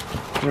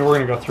 I mean, we're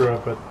going to go through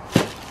it, but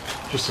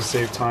just to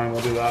save time,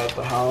 we'll do that at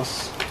the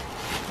house.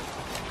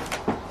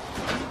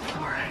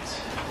 All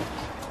right.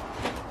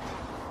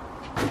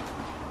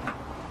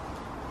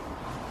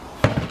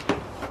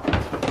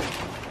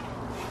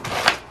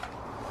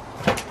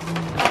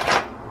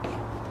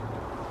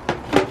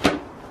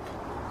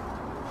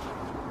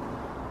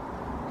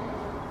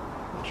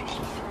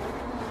 Interesting.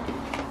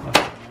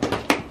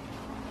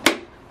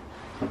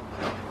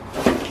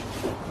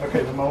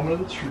 Okay, the moment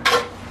of the truth.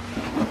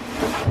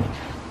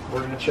 We're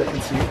going to check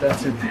and see if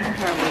that's in there.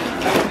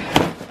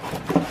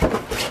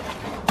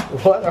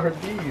 What are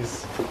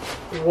these?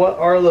 What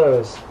are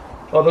those?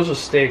 Oh, those are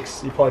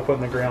stakes you probably put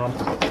in the ground.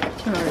 Oh,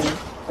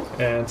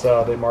 yeah. And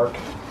they mark.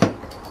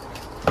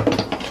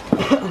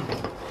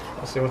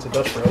 I'll see what's a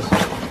Dutch for us.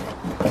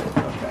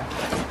 Okay.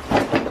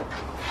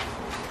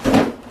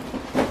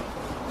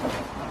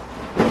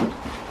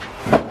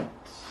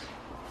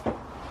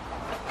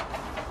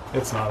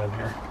 It's not in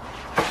here.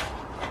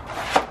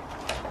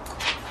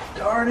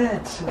 Darn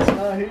it! It's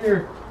not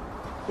here.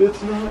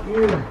 It's not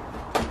here.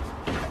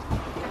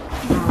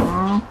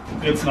 Aww.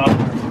 It's not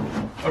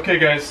here. Okay,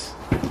 guys.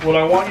 What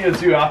I want you to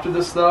do after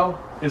this, though,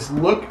 is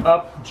look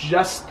up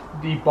just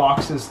the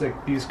boxes that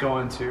these go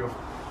into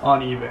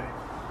on eBay.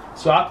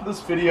 So after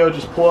this video,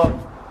 just pull up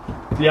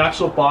the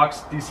actual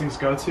box these things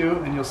go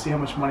to, and you'll see how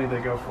much money they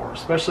go for,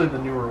 especially the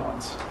newer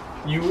ones.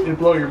 It'd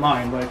blow your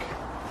mind. Like,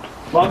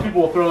 a lot of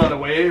people will throw that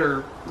away,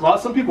 or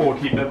some people will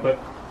keep it, but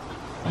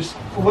just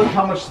look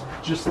how much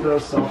just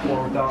those sell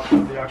for without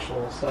the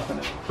actual stuff in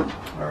it.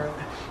 All right.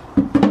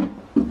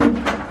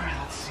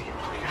 Let's see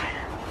what we got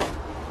here.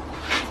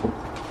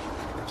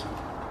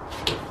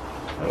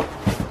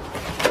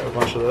 Oh, a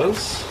bunch of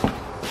those.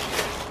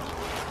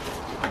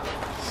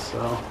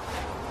 So,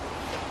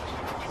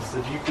 this is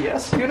the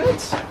GPS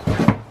unit.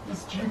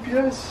 This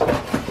GPS.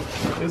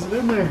 Is it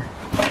in there?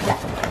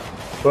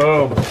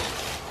 Boom.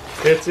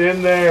 It's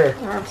in there.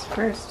 Oh, I'm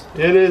surprised.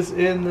 It is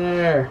in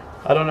there.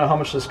 I don't know how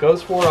much this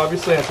goes for.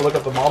 Obviously, I have to look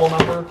up the model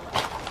number.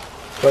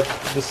 But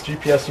this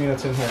GPS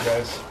unit's in here,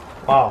 guys.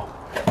 Wow.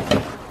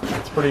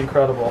 It's pretty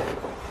incredible.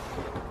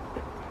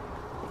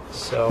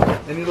 So,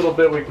 any little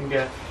bit we can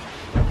get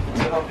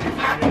to help you.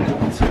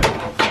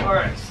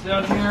 Alright, so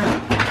down here,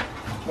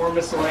 more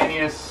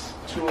miscellaneous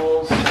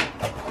tools.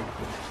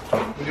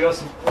 We do have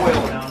some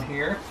oil down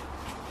here.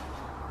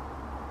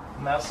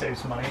 And that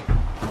saves money.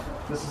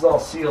 This is all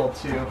sealed,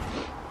 too.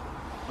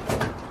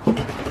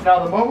 Now,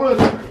 the moment of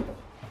the truth.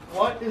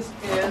 What is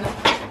in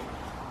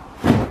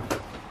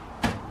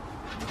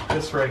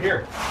this right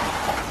here?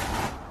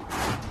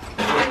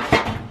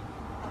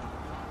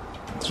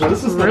 So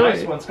this is the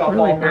nice one. It's got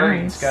ball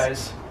bearings,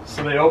 guys.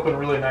 So they open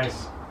really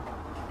nice.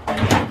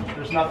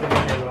 There's nothing in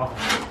here though.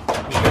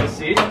 You guys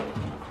see?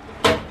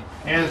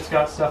 And it's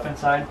got stuff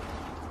inside.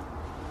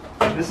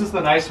 This is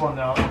the nice one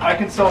though. I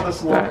can sell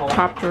this local. That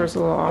top drawer's a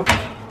little off.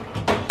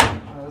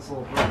 This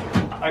little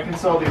I can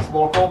sell these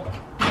local.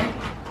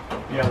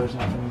 Yeah, there's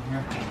nothing in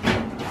here.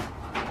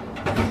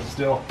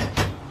 Still,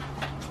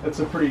 it's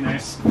a pretty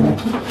nice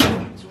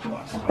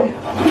toolbox.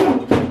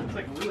 It's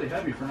like really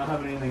heavy for not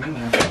having anything in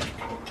there.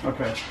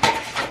 Okay,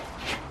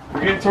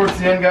 we're getting towards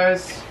the end,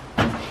 guys.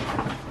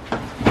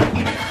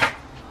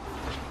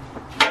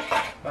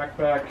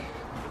 Backpack.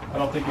 I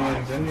don't think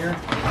anything's in here.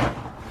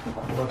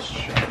 Let's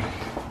check.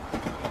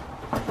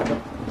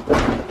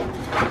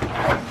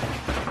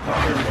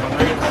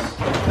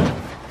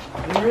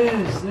 Oh, there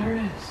is. There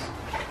is.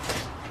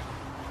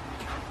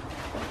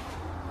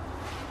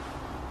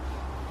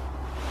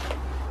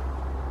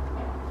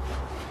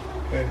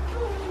 Okay.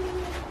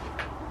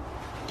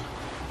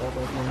 that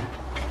right there.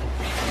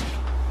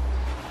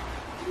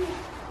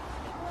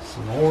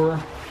 Some more.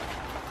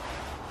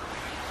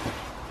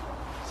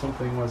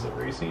 Something, was it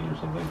racing or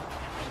something?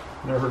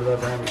 Never heard of that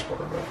brand before,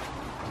 but.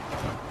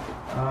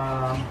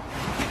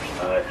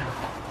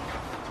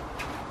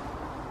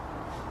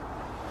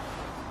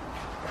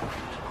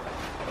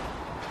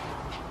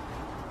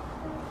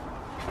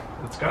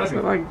 It's gotta be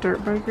like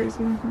dirt bike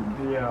racing.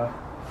 Yeah,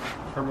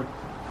 or,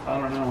 I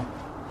don't know.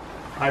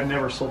 I've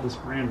never sold this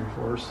brand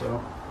before,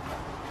 so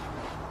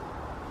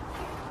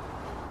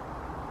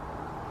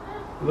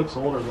it looks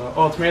older though.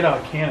 Oh, it's made out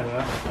of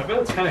Canada. I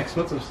bet it's kind of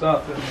expensive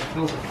stuff, and it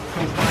feels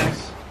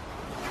nice.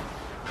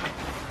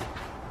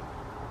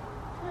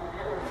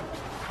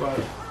 But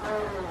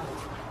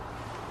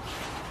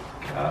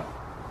cap.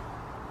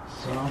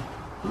 So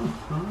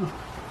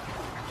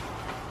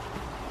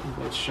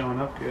that's showing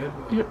up good.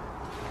 But, yep.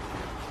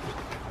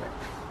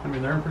 I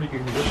mean, they're in pretty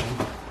good condition.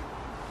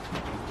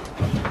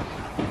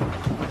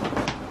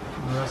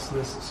 The rest of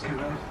this is kind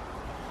of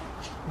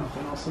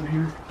nothing else in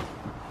here.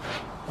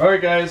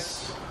 Alright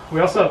guys, we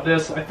also have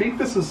this. I think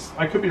this is,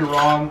 I could be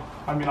wrong.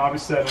 I mean,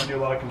 obviously I don't do a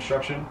lot of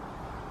construction.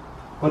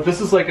 But this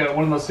is like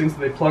one of those things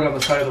that they plug on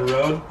the side of the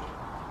road.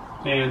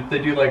 And they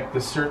do like they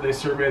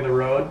survey the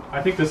road.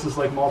 I think this is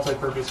like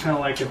multi-purpose, kind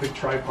of like a big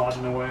tripod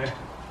in a way.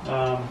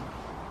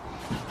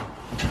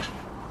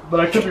 But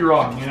I could be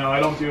wrong, you know,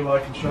 I don't do a lot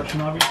of construction,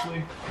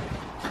 obviously.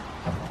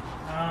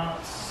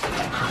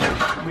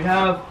 We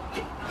have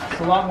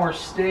a lot more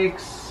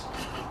stakes.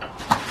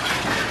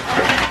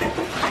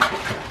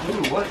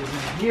 Ooh, what is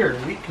in here?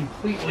 We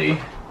completely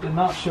did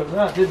not show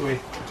that, did we?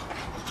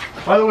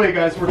 By the way,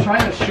 guys, we're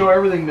trying to show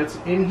everything that's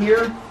in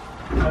here,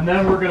 and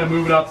then we're going to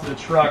move it out to the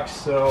truck,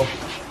 so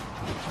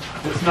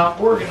it's not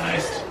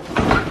organized.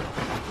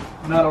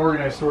 Not an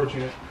organized storage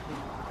unit.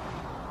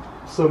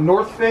 So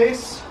North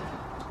Face.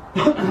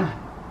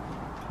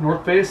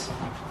 North Face,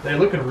 they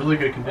look in really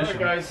good condition.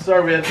 Alright guys,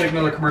 sorry we had to take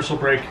another commercial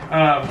break.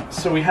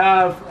 So we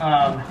have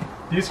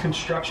these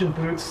construction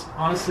boots.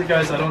 Honestly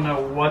guys, I don't know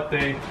what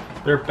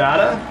they're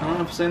Bata, I don't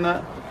know if I'm saying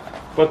that,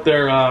 but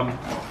they're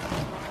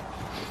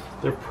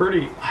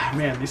pretty,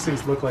 man, these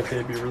things look like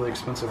they'd be really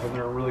expensive and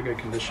they're in really good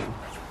condition.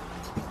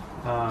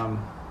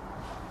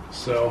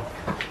 So,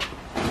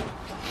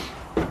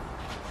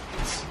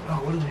 let's see,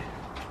 oh, what are they?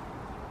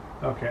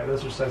 Okay,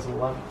 those are size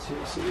 11 too,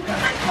 so we got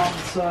a common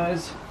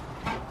size.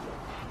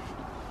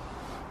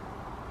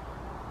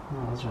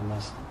 Oh, those are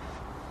messed.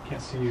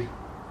 Can't see you.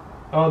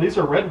 Oh, these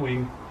are Red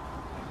Wing.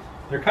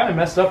 They're kind of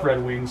messed up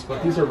Red Wings,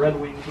 but these are Red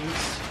Wing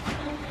boots.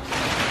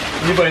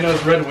 Anybody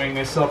knows Red Wing,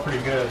 they sell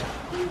pretty good.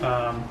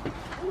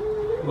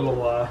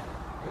 Little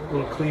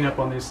cleanup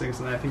on these things,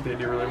 and I think they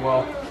do really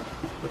well.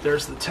 But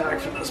there's the tag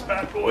for those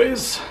bad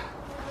boys.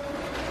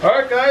 All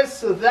right, guys.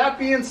 So that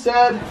being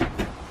said,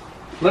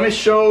 let me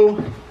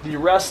show the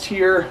rest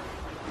here.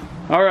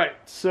 All right,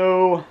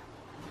 so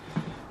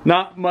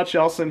not much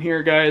else in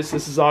here, guys.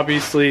 This is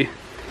obviously,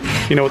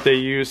 you know, what they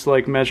use to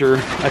like measure,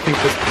 I think,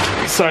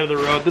 the side of the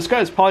road. This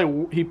guy's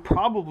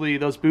probably,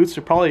 those boots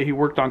are probably, he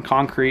worked on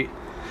concrete.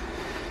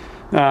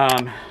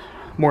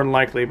 More than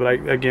likely,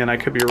 but again, I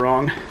could be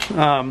wrong.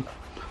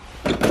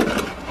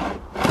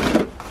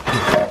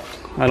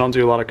 I don't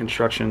do a lot of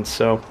construction,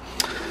 so.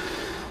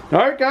 All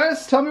right,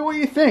 guys, tell me what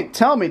you think.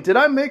 Tell me, did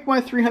I make my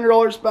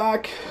 $300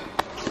 back?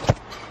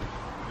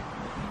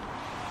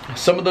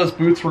 Some of those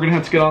boots we're gonna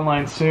have to get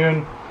online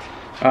soon.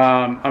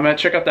 I'm gonna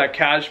check out that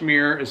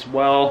cashmere as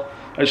well.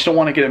 I just don't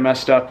want to get it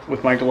messed up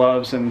with my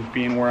gloves and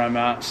being where I'm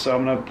at. So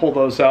I'm gonna pull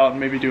those out and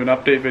maybe do an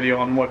update video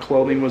on what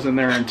clothing was in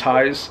there and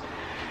ties.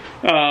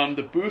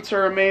 The boots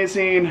are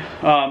amazing.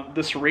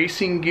 This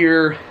racing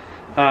gear,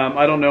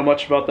 I don't know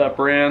much about that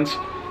brand,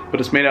 but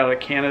it's made out of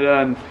Canada,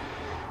 and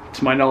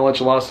to my knowledge,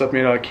 a lot of stuff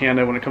made out of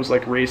Canada when it comes to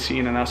like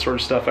racing and that sort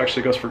of stuff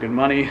actually goes for good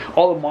money.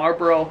 All the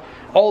Marlboro,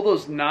 all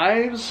those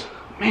knives,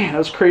 man,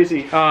 that's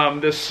crazy.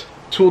 This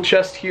tool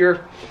chest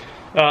here.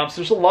 So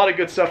there's a lot of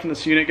good stuff in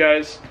this unit,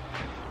 guys.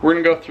 We're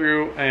gonna go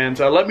through and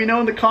let me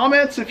know in the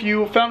comments if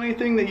you found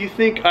anything that you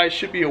think I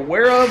should be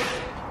aware of.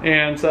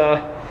 And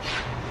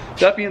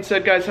that being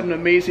said, guys, have an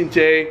amazing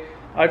day.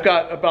 I've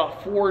got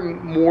about 4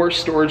 more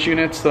storage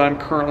units that I'm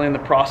currently in the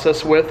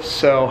process with.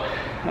 So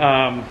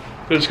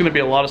there's gonna be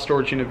a lot of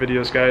storage unit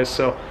videos, guys.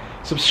 So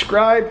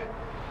subscribe,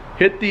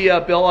 hit the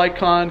bell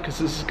icon, because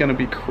this is gonna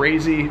be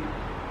crazy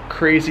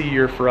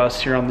year for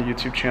us here on the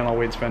YouTube channel,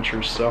 Wade's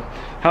Ventures. So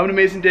have an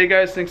amazing day,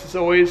 guys. Thanks as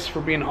always for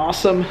being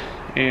awesome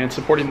and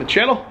supporting the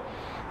channel.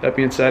 That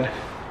being said,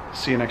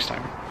 see you next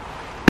time.